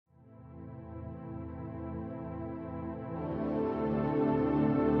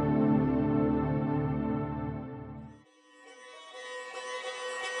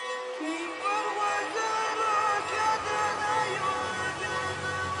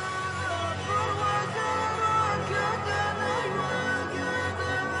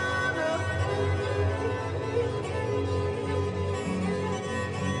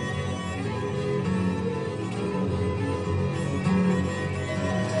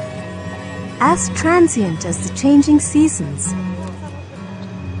as transient as the changing seasons,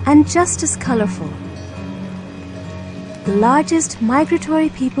 and just as colorful. The largest migratory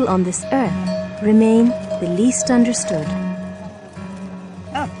people on this earth remain the least understood.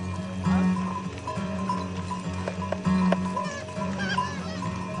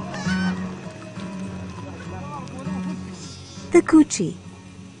 The Koochi,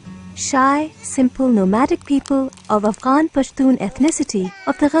 shy, simple, nomadic people of Afghan Pashtun ethnicity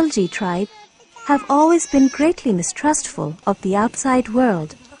of the Ghalji tribe, have always been greatly mistrustful of the outside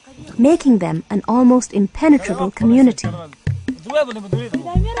world, making them an almost impenetrable community.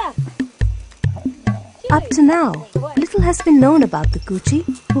 Up to now, little has been known about the Koochi,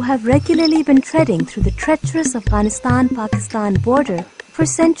 who have regularly been treading through the treacherous Afghanistan-Pakistan border for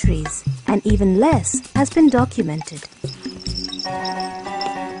centuries, and even less has been documented.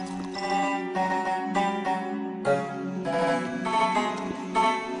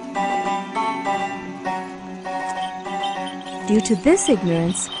 Due to this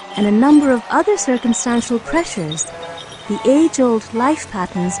ignorance and a number of other circumstantial pressures, the age-old life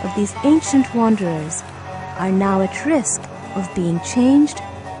patterns of these ancient wanderers are now at risk of being changed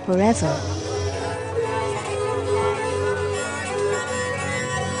forever.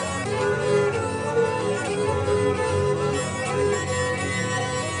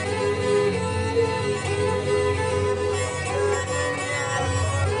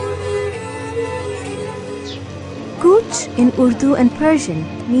 Kooch in Urdu and Persian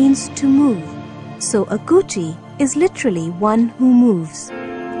means to move, so a Koochi is literally one who moves.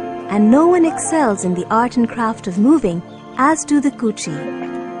 And no one excels in the art and craft of moving as do the Koochi.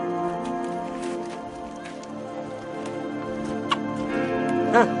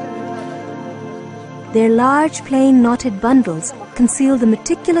 Their large, plain, knotted bundles conceal the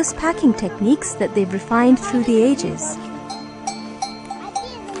meticulous packing techniques that they've refined through the ages.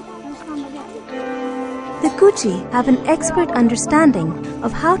 The Koochi have an expert understanding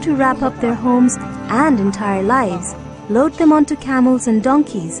of how to wrap up their homes and entire lives, load them onto camels and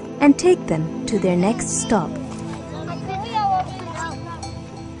donkeys, and take them to their next stop.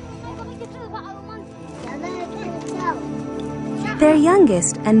 Their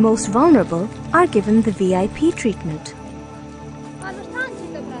youngest and most vulnerable are given the VIP treatment.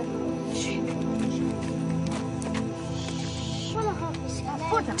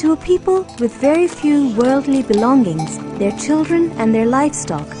 To a people with very few worldly belongings, their children and their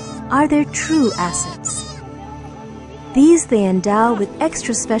livestock are their true assets. These they endow with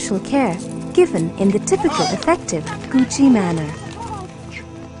extra special care, given in the typical effective Koochi manner.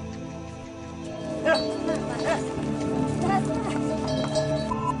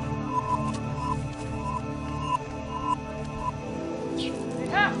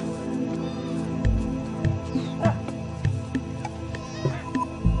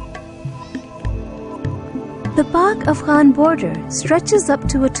 The Pak-Afghan border stretches up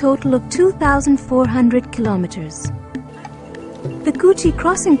to a total of 2,400 kilometers. The Koochi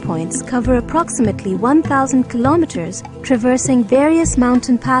crossing points cover approximately 1,000 kilometers, traversing various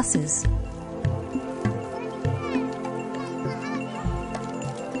mountain passes.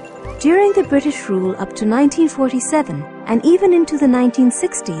 During the British rule up to 1947 and even into the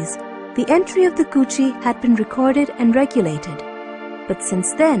 1960s, the entry of the Koochi had been recorded and regulated. But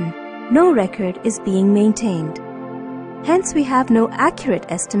since then, no record is being maintained. Hence, we have no accurate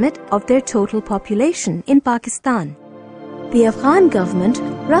estimate of their total population in Pakistan. The Afghan government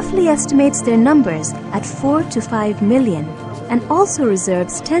roughly estimates their numbers at 4 to 5 million and also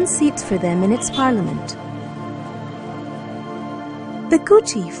reserves 10 seats for them in its parliament. The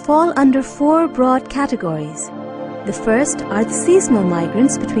Koochi fall under 4 broad categories. The first are the seasonal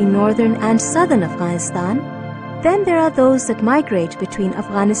migrants between northern and southern Afghanistan. Then there are those that migrate between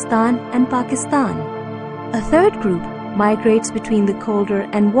Afghanistan and Pakistan. A third group migrates between the colder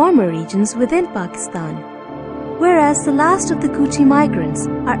and warmer regions within Pakistan. Whereas the last of the Koochi migrants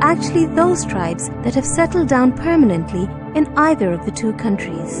are actually those tribes that have settled down permanently in either of the two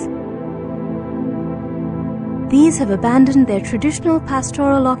countries. These have abandoned their traditional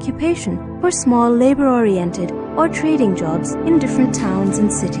pastoral occupation for small labor-oriented or trading jobs in different towns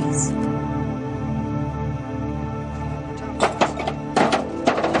and cities.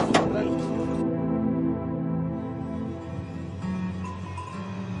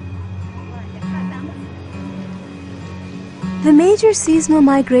 The major seasonal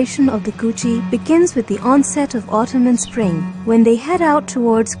migration of the Koochi begins with the onset of autumn and spring, when they head out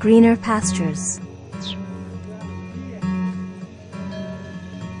towards greener pastures.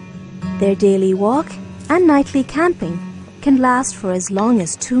 Their daily walk and nightly camping can last for as long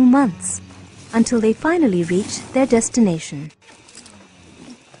as 2 months, until they finally reach their destination.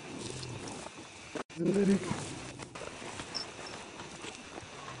 In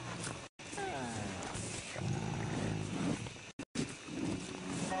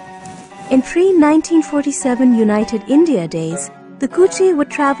pre-1947 United India days, the Koochi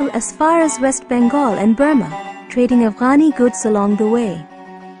would travel as far as West Bengal and Burma, trading Afghani goods along the way.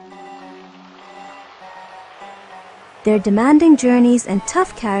 Their demanding journeys and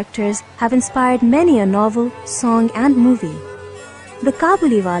tough characters have inspired many a novel, song and movie. The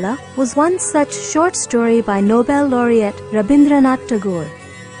Kabuliwala was one such short story by Nobel laureate Rabindranath Tagore.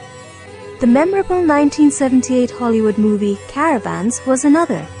 The memorable 1978 Hollywood movie Caravans was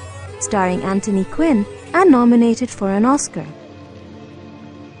another, starring Anthony Quinn and nominated for an Oscar.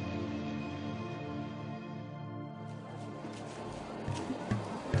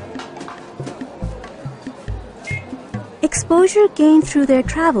 Exposure gained through their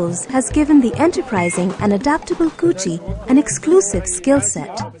travels has given the enterprising and adaptable Koochi an exclusive skill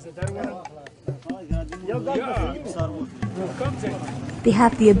set. They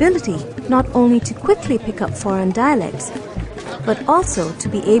have the ability not only to quickly pick up foreign dialects, but also to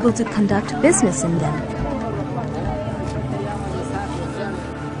be able to conduct business in them.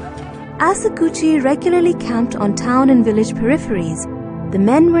 As the Koochi regularly camped on town and village peripheries, the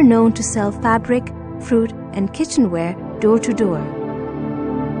men were known to sell fabric, fruit and kitchenware door to door.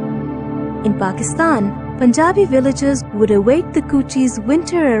 In Pakistan, Punjabi villagers would await the Koochi's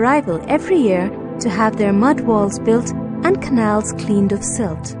winter arrival every year to have their mud walls built and canals cleaned of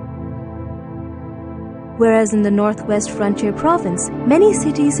silt. Whereas in the northwest frontier province, many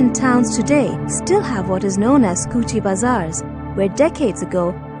cities and towns today still have what is known as Koochi bazaars, where decades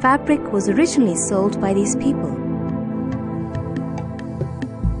ago fabric was originally sold by these people.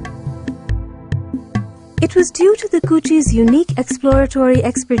 It was due to the Koochi's unique exploratory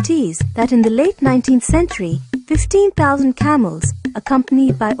expertise that in the late 19th century, 15,000 camels,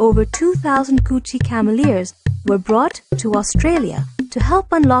 accompanied by over 2,000 Koochi cameleers, were brought to Australia to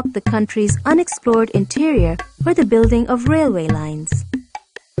help unlock the country's unexplored interior for the building of railway lines.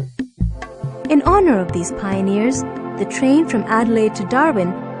 In honor of these pioneers, the train from Adelaide to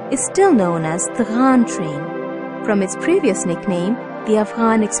Darwin is still known as the Afghan train, from its previous nickname, the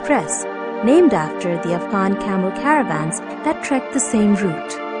Afghan Express, named after the Afghan camel caravans that trekked the same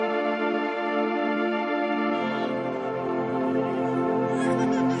route.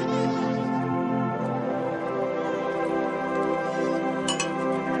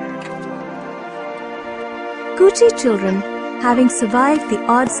 Koochi children, having survived the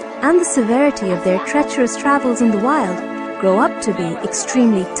odds and the severity of their treacherous travels in the wild, grow up to be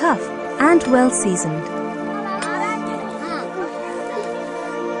extremely tough and well-seasoned.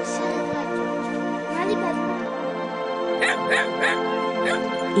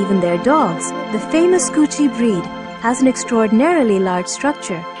 Even their dogs, the famous Koochi breed, has an extraordinarily large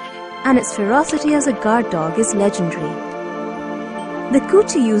structure, and its ferocity as a guard dog is legendary. The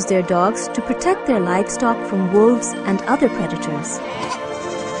Koochi use their dogs to protect their livestock from wolves and other predators.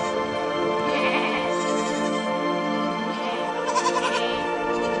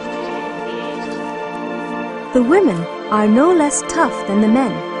 The women are no less tough than the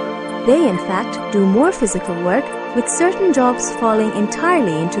men. They, in fact, do more physical work, with certain jobs falling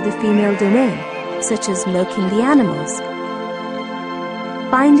entirely into the female domain, such as milking the animals,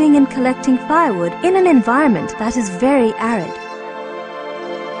 binding and collecting firewood in an environment that is very arid,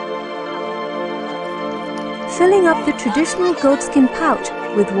 filling up the traditional goatskin pouch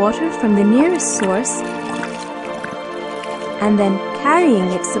with water from the nearest source, and then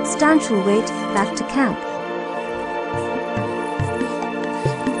carrying its substantial weight back to camp.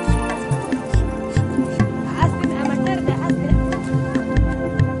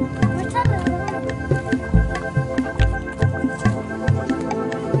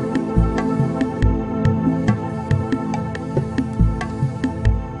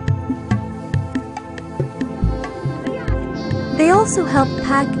 They also help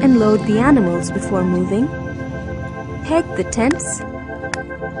pack and load the animals before moving, peg the tents,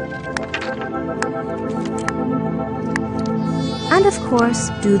 and of course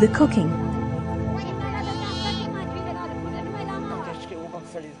do the cooking.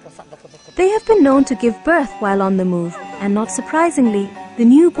 They have been known to give birth while on the move, and not surprisingly, the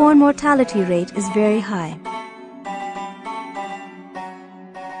newborn mortality rate is very high.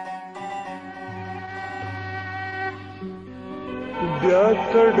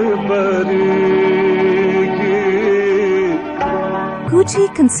 Koochi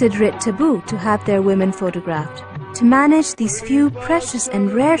consider it taboo to have their women photographed. To manage these few precious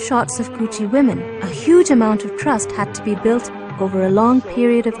and rare shots of Koochi women, a huge amount of trust had to be built over a long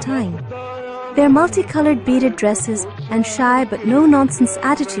period of time. Their multicolored beaded dresses and shy but no-nonsense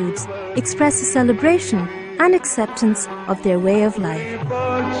attitudes express a celebration and acceptance of their way of life.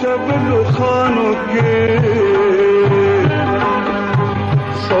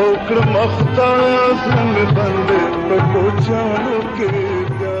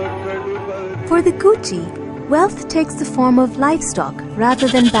 For the Koochi, wealth takes the form of livestock rather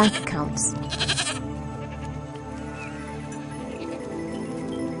than bank accounts.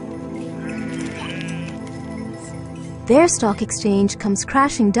 Their stock exchange comes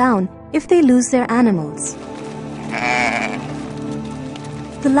crashing down if they lose their animals.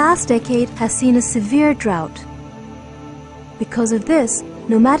 The last decade has seen a severe drought. Because of this,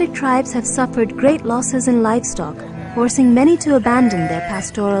 nomadic tribes have suffered great losses in livestock, forcing many to abandon their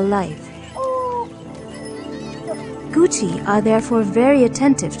pastoral life. Koochi are therefore very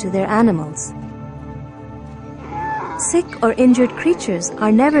attentive to their animals. Sick or injured creatures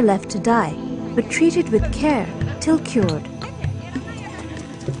are never left to die, but treated with care till cured.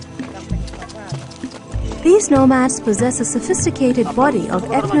 These nomads possess a sophisticated body of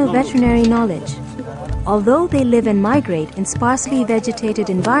ethno-veterinary knowledge. Although they live and migrate in sparsely vegetated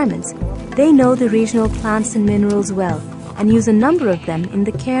environments, they know the regional plants and minerals well and use a number of them in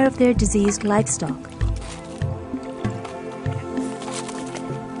the care of their diseased livestock.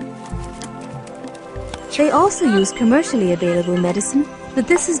 They also use commercially available medicine, but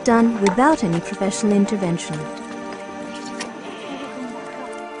this is done without any professional intervention.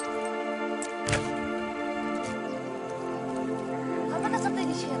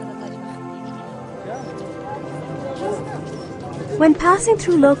 When passing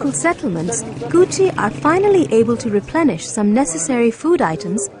through local settlements, Koochi are finally able to replenish some necessary food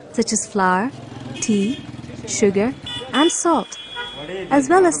items such as flour, tea, sugar, and salt, as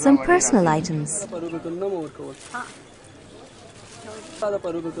well as some personal items.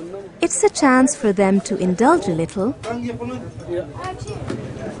 It's a chance for them to indulge a little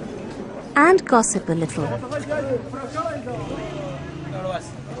and gossip a little.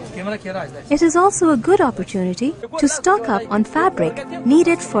 It is also a good opportunity to stock up on fabric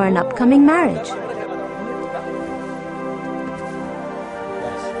needed for an upcoming marriage.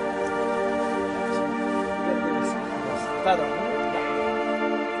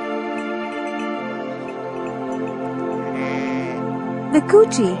 The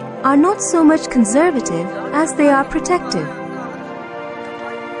Koochi are not so much conservative as they are protective.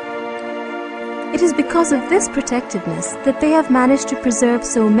 It is because of this protectiveness that they have managed to preserve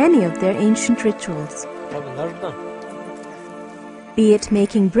so many of their ancient rituals. Be it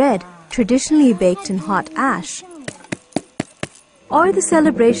making bread traditionally baked in hot ash, or the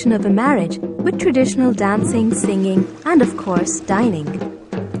celebration of a marriage with traditional dancing, singing, and of course, dining.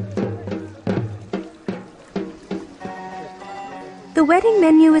 The wedding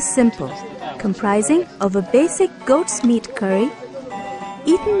menu is simple, comprising of a basic goat's meat curry,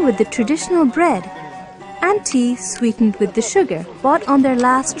 eaten with the traditional bread, and tea sweetened with the sugar bought on their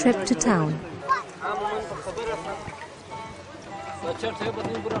last trip to town.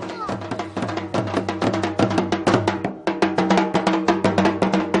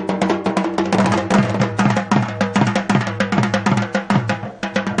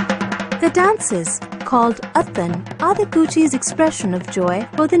 The dances, called Attan, are the Koochi's expression of joy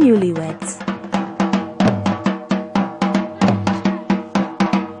for the newlyweds.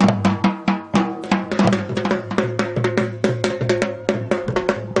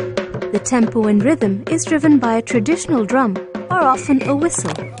 The tempo and rhythm is driven by a traditional drum or often a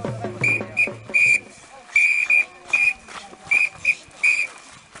whistle.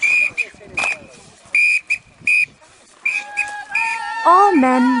 All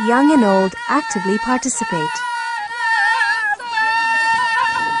men, young and old, actively participate.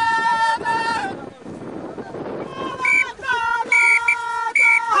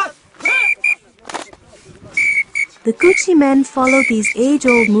 The Koochi men follow these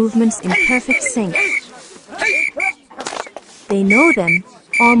age-old movements in perfect sync. They know them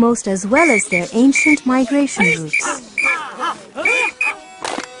almost as well as their ancient migration routes.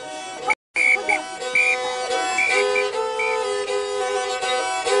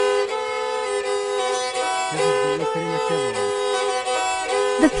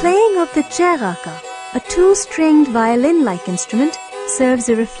 The playing of the cheraka, a two-stringed violin-like instrument, serves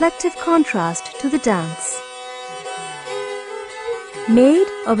a reflective contrast to the dance. Made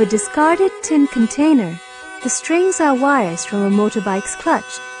of a discarded tin container, the strings are wires from a motorbike's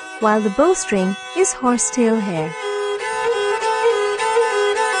clutch, while the bowstring is horsetail hair.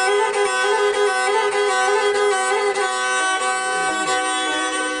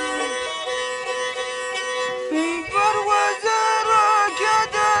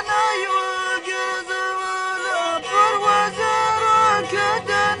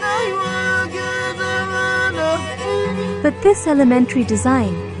 But this elementary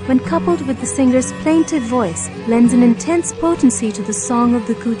design, when coupled with the singer's plaintive voice, lends an intense potency to the song of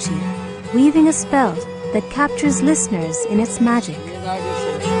the Koochi, weaving a spell that captures listeners in its magic.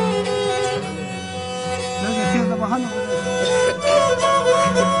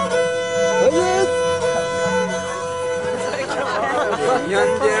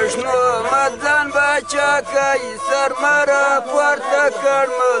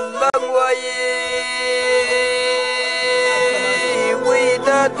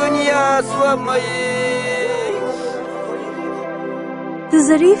 The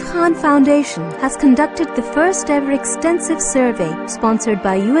Zarif Khan Foundation has conducted the first ever extensive survey sponsored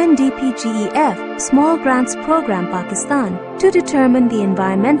by UNDP GEF Small Grants Program Pakistan to determine the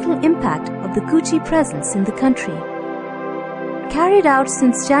environmental impact of the Koochi presence in the country. Carried out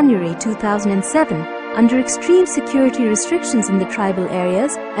since January 2007 under extreme security restrictions in the tribal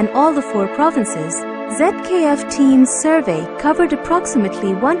areas and all the 4 provinces, ZKF team's survey covered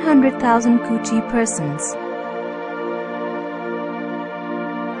approximately 100,000 Koochi persons.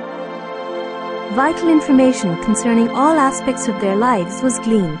 Vital information concerning all aspects of their lives was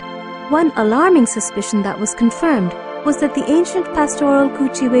gleaned. One alarming suspicion that was confirmed was that the ancient pastoral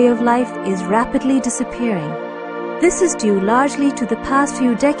Koochi way of life is rapidly disappearing. This is due largely to the past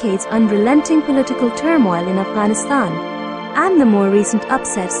few decades' unrelenting political turmoil in Afghanistan and the more recent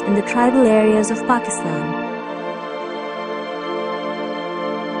upsets in the tribal areas of Pakistan.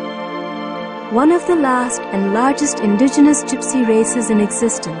 One of the last and largest indigenous gypsy races in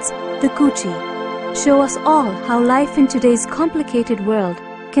existence, the Koochi, show us all how life in today's complicated world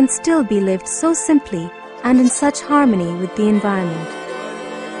can still be lived so simply and in such harmony with the environment.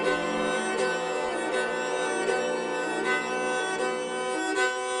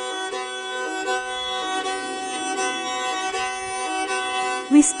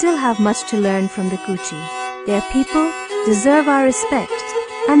 We still have much to learn from the Koochi. Their people deserve our respect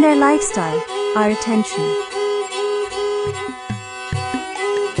and their lifestyle our attention.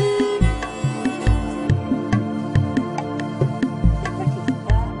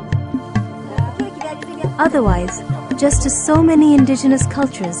 Otherwise, just as so many indigenous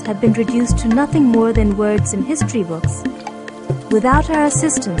cultures have been reduced to nothing more than words in history books, without our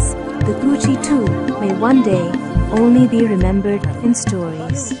assistance, the Koochi too may one day only be remembered in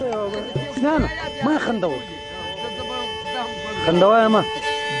stories.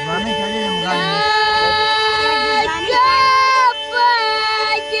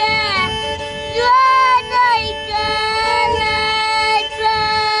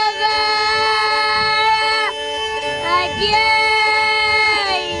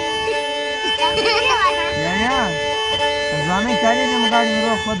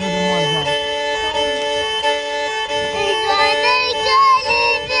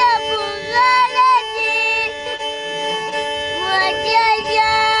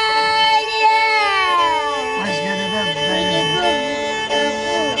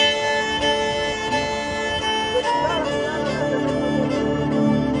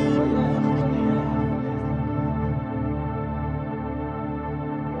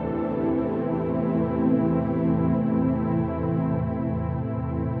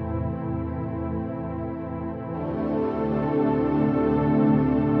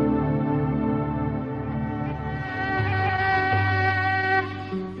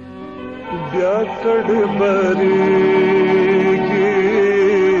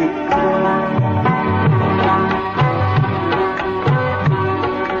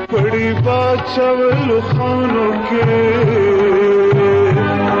 बड़ी बादशाह खानों के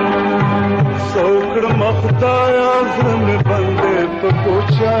सौकड़ मख्ताया जन बंदे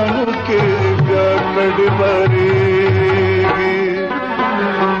पकोचानों के व्याकड़ बरेगी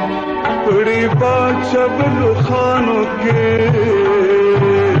बड़ी बादशाह खानों के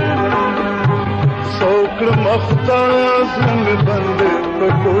सौकड़ मख्ताया जन बंदे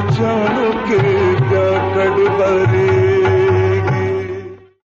पकोचानों के व्याकड़ बरेगी